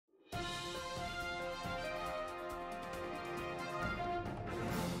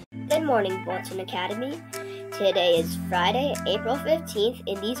Good morning, Bolton Academy. Today is Friday, April 15th,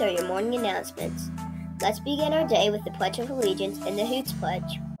 and these are your morning announcements. Let's begin our day with the Pledge of Allegiance and the Hoots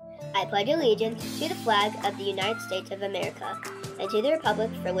Pledge. I pledge allegiance to the flag of the United States of America and to the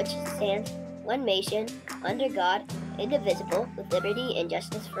republic for which it stands, one nation, under God, indivisible, with liberty and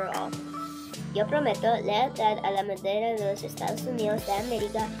justice for all. Yo prometo lealtad a la bandera de los Estados Unidos de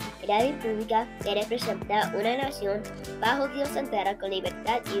América y la república que representa una nación bajo Dios entera con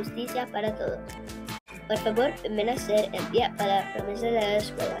libertad y justicia para todos. Por favor, permanecer en pie para la promesa de la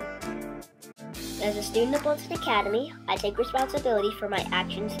escuela. As a student of Bolton Academy, I take responsibility for my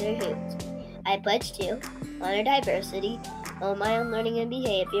actions through Hoots. I pledge to honor diversity, own my own learning and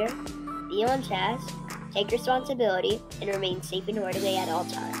behavior, be on task, take responsibility, and remain safe and orderly at all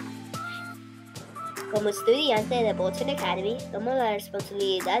times. Como estudiante de Bolton Academy, tomo la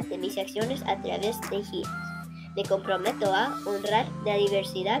responsabilidad de mis acciones a través de HEATS. Me comprometo a honrar la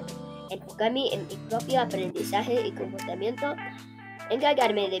diversidad, enfocarme en mi propio aprendizaje y comportamiento,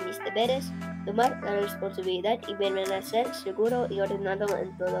 encargarme de mis deberes, tomar la responsabilidad y permanecer seguro y ordenado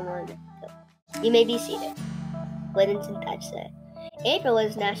en todo momento. You may be seated. Pueden sentarse. April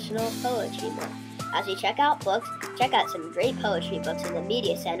is National Poetry Month. As we check out books, check out some great poetry books in the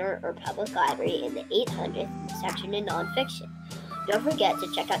Media Center or Public Library in the 800th section in nonfiction. Don't forget to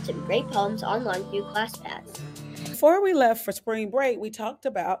check out some great poems online through ClassPass. Before we left for spring break, we talked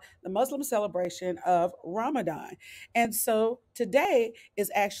about the Muslim celebration of Ramadan. And so today is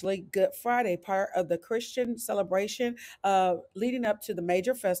actually Good Friday, part of the Christian celebration leading up to the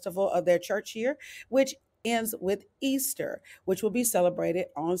major festival of their church year, which ends with Easter, which will be celebrated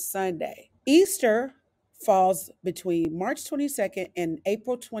on Sunday. Easter falls between March 22nd and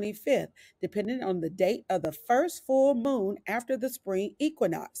April 25th, depending on the date of the first full moon after the spring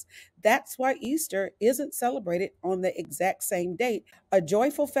equinox. That's why Easter isn't celebrated on the exact same date. A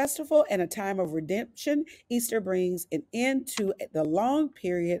joyful festival and a time of redemption, Easter brings an end to the long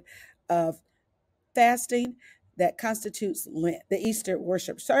period of fasting that constitutes Lent. The Easter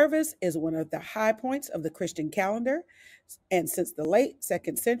worship service is one of the high points of the Christian calendar. And since the late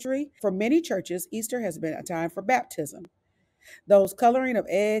 2nd century, for many churches, Easter has been a time for baptism. Those coloring of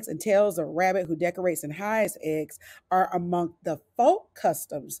eggs and tails of rabbit who decorates and hides eggs are among the folk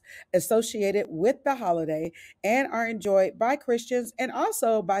customs associated with the holiday and are enjoyed by Christians and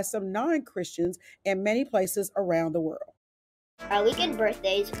also by some non-Christians in many places around the world. Our weekend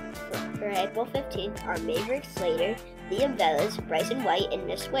birthdays for April 15th are Maverick Slater, Liam Velez, Bryson White, and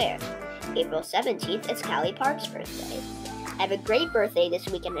Miss Ware. April 17th is Callie Park's birthday. Have a great birthday this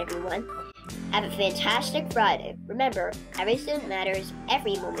weekend, everyone. Have a fantastic Friday. Remember, every student matters,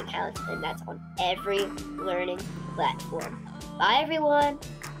 every moment counts, and that's on every learning platform. Bye, everyone.